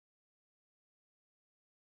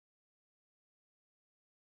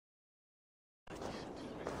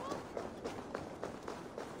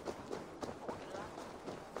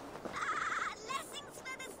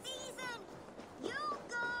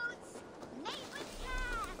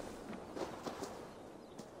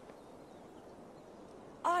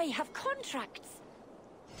I have contracts.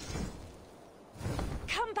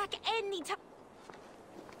 Come back anytime.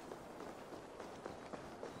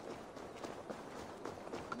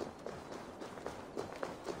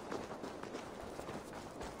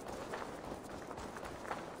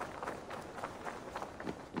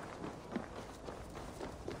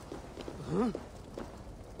 Huh?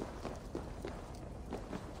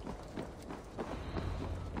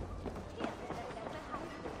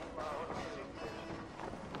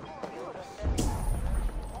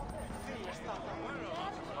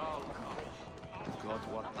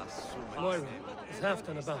 Moira, is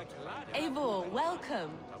Halfdan about? Eivor,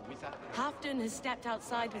 welcome. Halfdan has stepped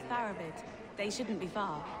outside with Faravid. They shouldn't be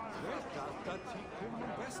far.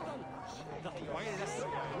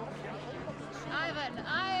 Ivan,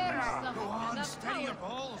 iron Go on, steady your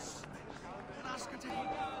balls.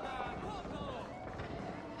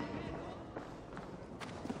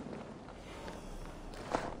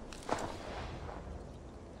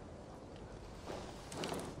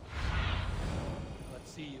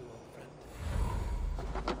 Let's see you, old friend.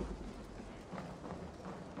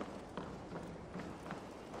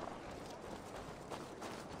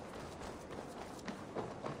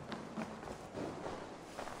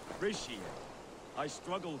 Appreciate. I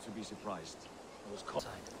struggle to be surprised. I was caught.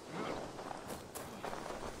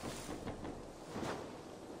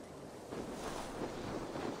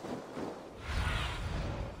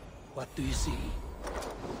 What do you see?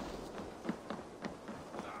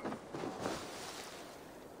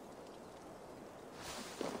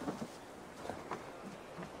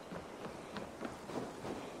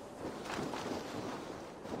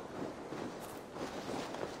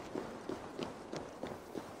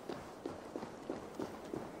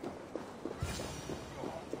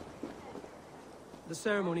 The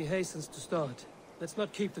ceremony hastens to start. Let's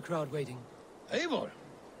not keep the crowd waiting. Eivor?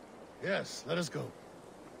 Yes, let us go.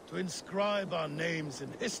 To inscribe our names in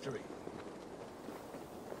history.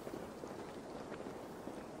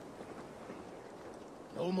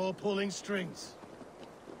 No more pulling strings.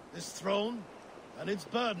 This throne and its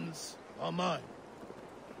burdens are mine.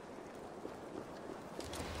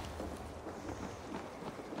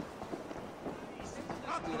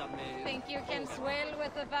 Think you can swell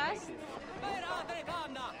with the fast?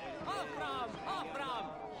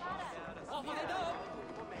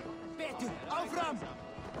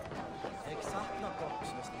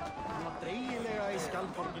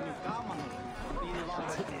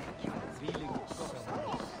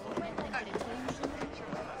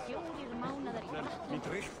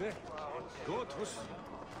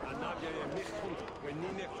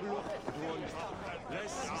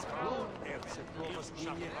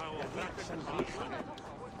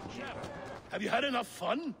 Have you had enough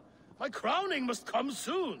fun? My crowning must come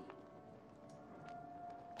soon.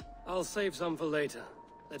 I'll save some for later.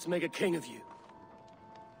 Let's make a king of you.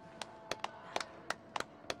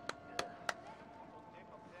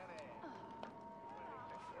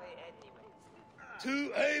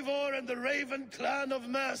 To Eivor and the Raven clan of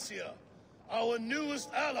Mercia, our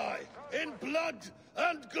newest ally in blood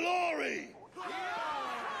and glory!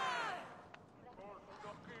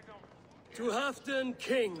 To Halfdan,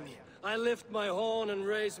 king, I lift my horn and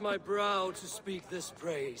raise my brow to speak this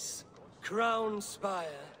praise. Crown spire,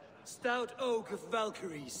 stout oak of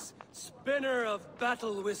Valkyries, spinner of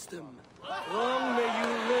battle wisdom. Long may you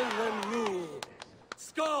live and rule.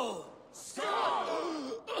 Skull!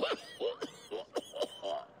 Skull!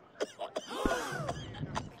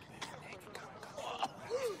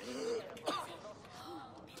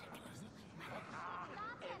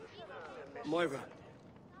 Moira,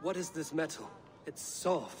 what is this metal? It's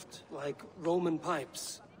soft, like Roman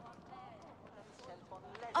pipes.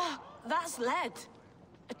 Ah, that's lead.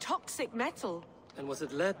 A toxic metal. And was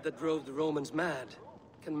it lead that drove the Romans mad?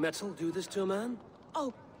 Can metal do this to a man?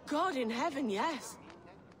 Oh, God in heaven, yes.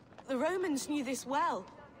 The Romans knew this well.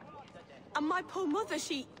 And my poor mother,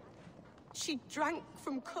 she drank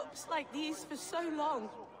from cups like these for so long.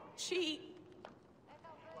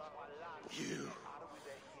 You...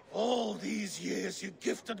 All these years you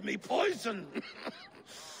gifted me poison!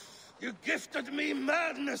 You gifted me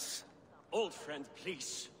madness! Old friend,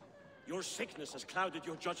 please. Your sickness has clouded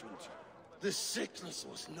your judgment. This sickness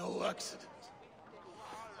was no accident.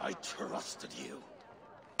 I trusted you.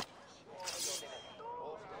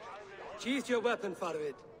 Sheath your weapon,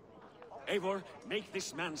 Faravid. Eivor, make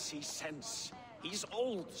this man see sense. He's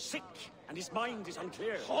old, sick, and his mind is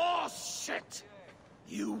unclear. Horse shit!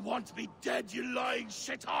 You want me dead, you lying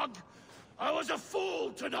shithog? I was a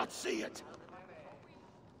fool to not see it!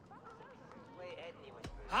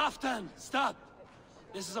 Halfdan, stop!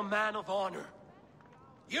 This is a man of honor.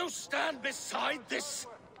 You stand beside this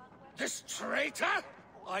This traitor?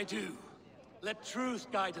 I do. Let truth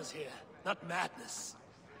guide us here, not madness.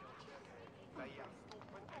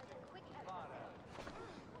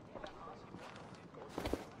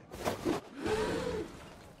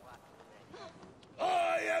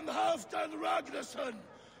 I am Halfdan Ragnarsson,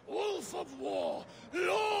 Wolf of War,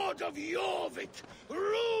 Lord of Jorvik,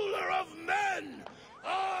 ruler of men!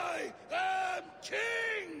 I am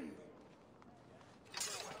king!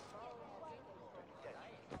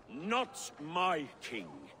 Not my king.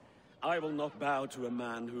 I will not bow to a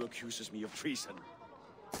man who accuses me of treason.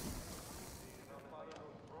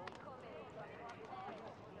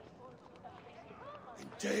 In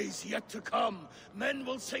days yet to come, men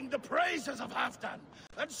will sing the praises of Halfdan,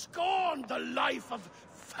 and scorn the life of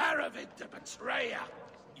Faravid the betrayer.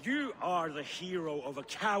 You are the hero of a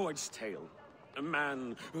coward's tale. A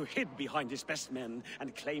man who hid behind his best men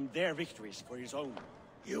and claimed their victories for his own.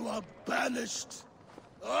 You are banished.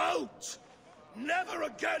 Out! Never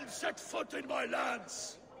again set foot in my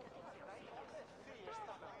lands!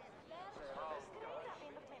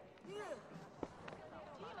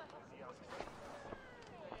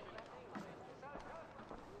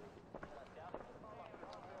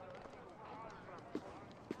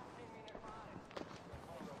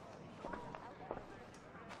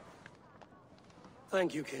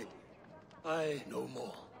 Thank you, King. No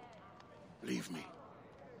more. Leave me.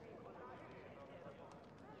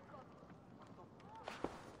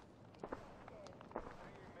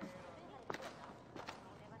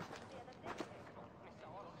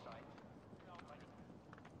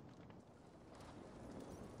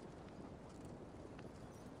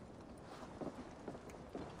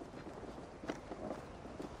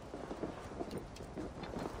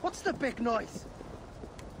 What's the big noise?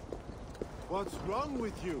 What's wrong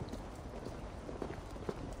with you?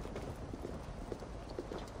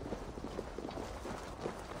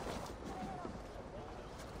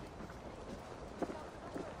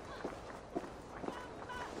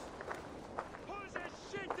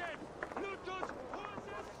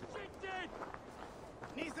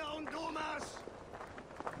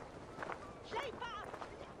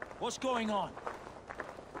 What's going on?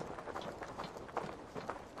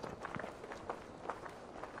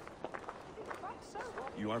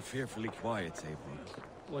 You are fearfully quiet, Eivor.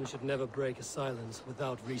 One should never break a silence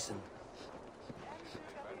without reason.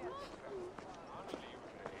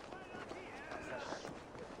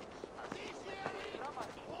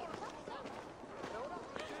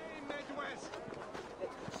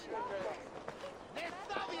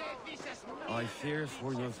 I fear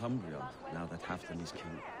for Northumbria, now that Halfdan is king.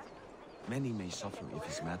 Many may suffer if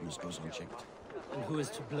his madness goes unchecked. And who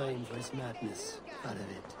is to blame for his madness,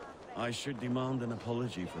 Faravid? I should demand an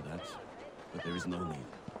apology for that, but there is no need.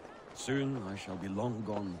 Soon I shall be long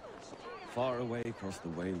gone, far away across the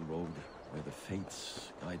Whale Road, where the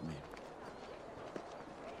fates guide me.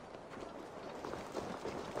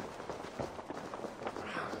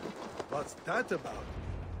 What's that about?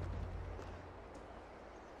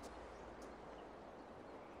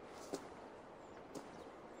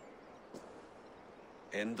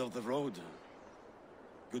 End of the road.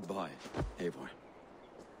 Goodbye, Eivor.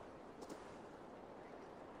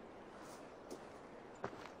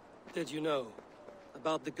 Did you know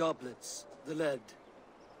about the goblets, the lead?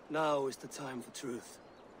 Now is the time for truth.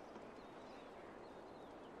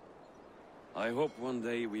 I hope one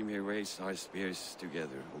day we may raise our spears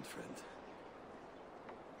together, old friend.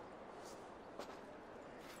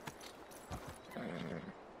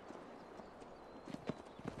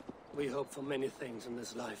 We hope for many things in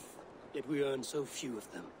this life, yet we earn so few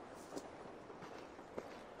of them.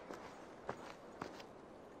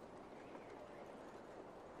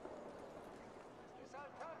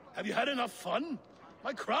 Have you had enough fun?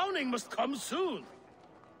 My crowning must come soon.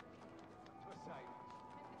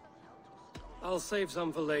 I'll save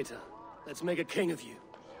some for later. Let's make a king of you.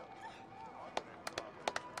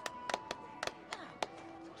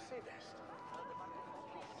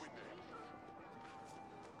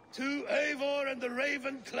 To Eivor and the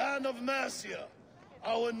Raven clan of Mercia,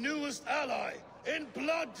 our newest ally in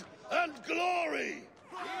blood and glory!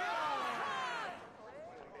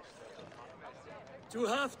 To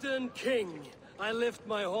Halfdan, king, I lift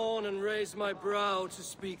my horn and raise my brow to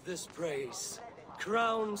speak this praise.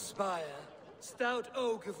 Crown spire, stout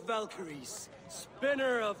oak of Valkyries,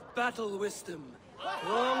 spinner of battle wisdom,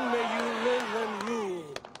 long may you live and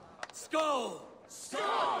rule. Skull!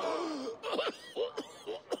 Skull!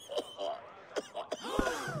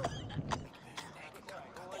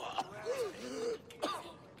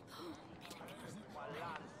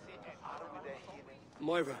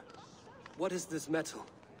 Moira, what is this metal?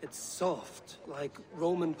 It's soft, like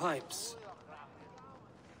Roman pipes.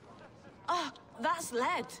 Ah, that's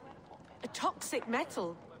lead. A toxic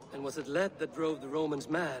metal. And was it lead that drove the Romans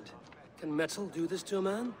mad? Can metal do this to a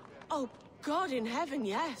man? Oh, God in heaven,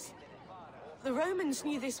 yes. The Romans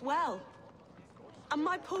knew this well. And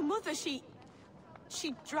my poor mother, she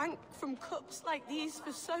drank from cups like these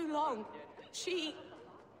for so long.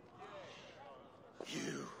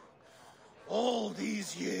 You... All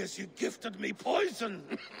these years you gifted me poison!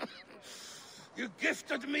 You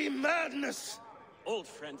gifted me madness! Old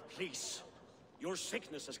friend, please. Your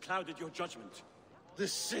sickness has clouded your judgment.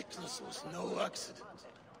 This sickness was no accident.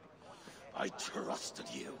 I trusted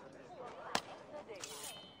you.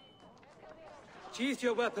 Sheath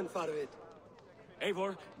your weapon, Faravid.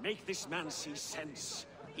 Eivor, make this man see sense.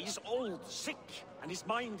 He's old, sick, and his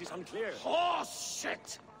mind is unclear. Horse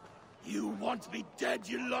shit! You want me dead,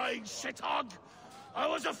 you lying shithog? I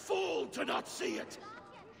was a fool to not see it!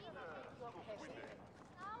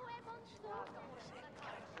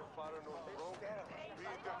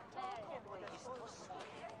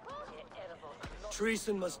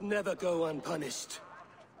 Treason must never go unpunished.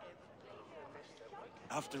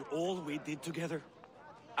 After all we did together?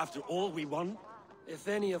 After all we won? If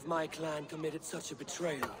any of my clan committed such a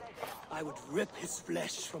betrayal, I would rip his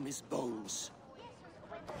flesh from his bones.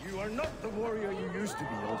 You are not the warrior you used to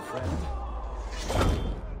be, old friend.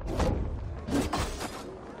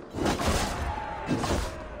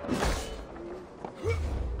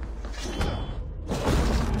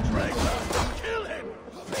 Kill him!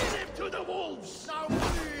 Feed him to the wolves! Now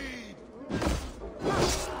bleed!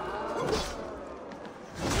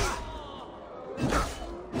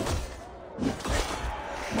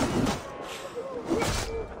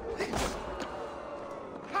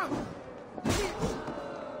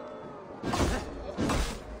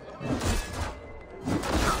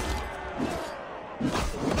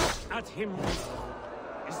 At him.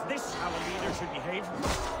 Is this how a leader should behave?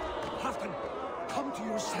 Halfdan, come to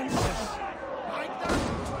your senses. Like that!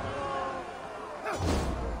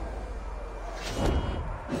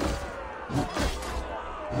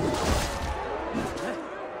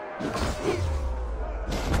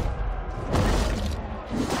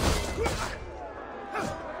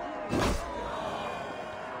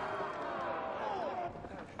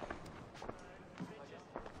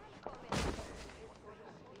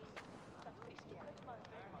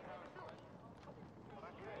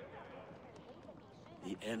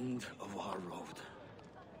 The end of our road.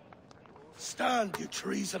 Stand, you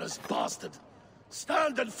treasonous bastard!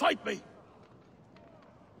 Stand and fight me!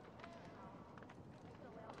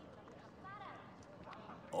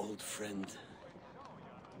 Old friend,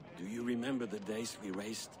 do you remember the days we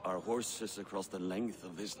raced our horses across the length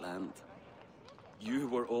of this land? You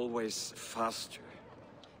were always faster.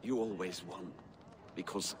 You always won.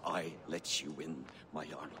 Because I let you win, my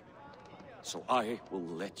Jarl. So I will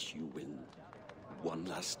let you win one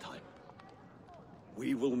last time.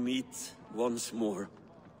 We will meet once more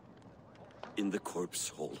in the corpse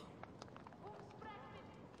hall.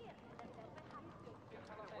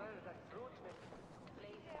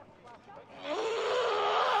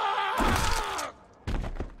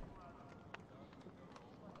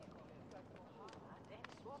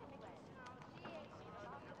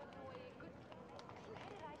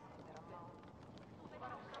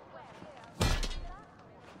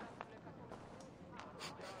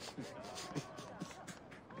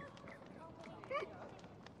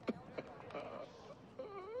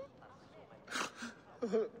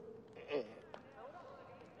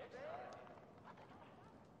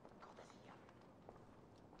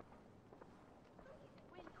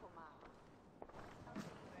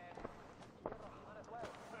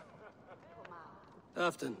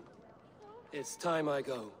 Halfdan, it's time I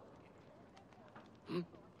go.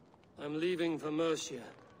 I'm leaving for Mercia,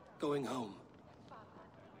 going home.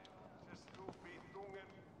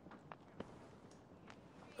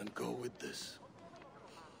 And go with this.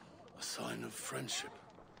 A sign of friendship.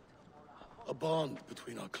 A bond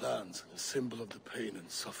between our clans, a symbol of the pain and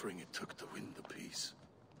suffering it took to win the peace.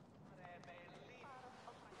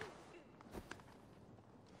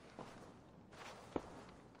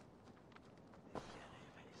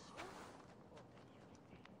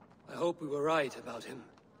 I hope we were right about him.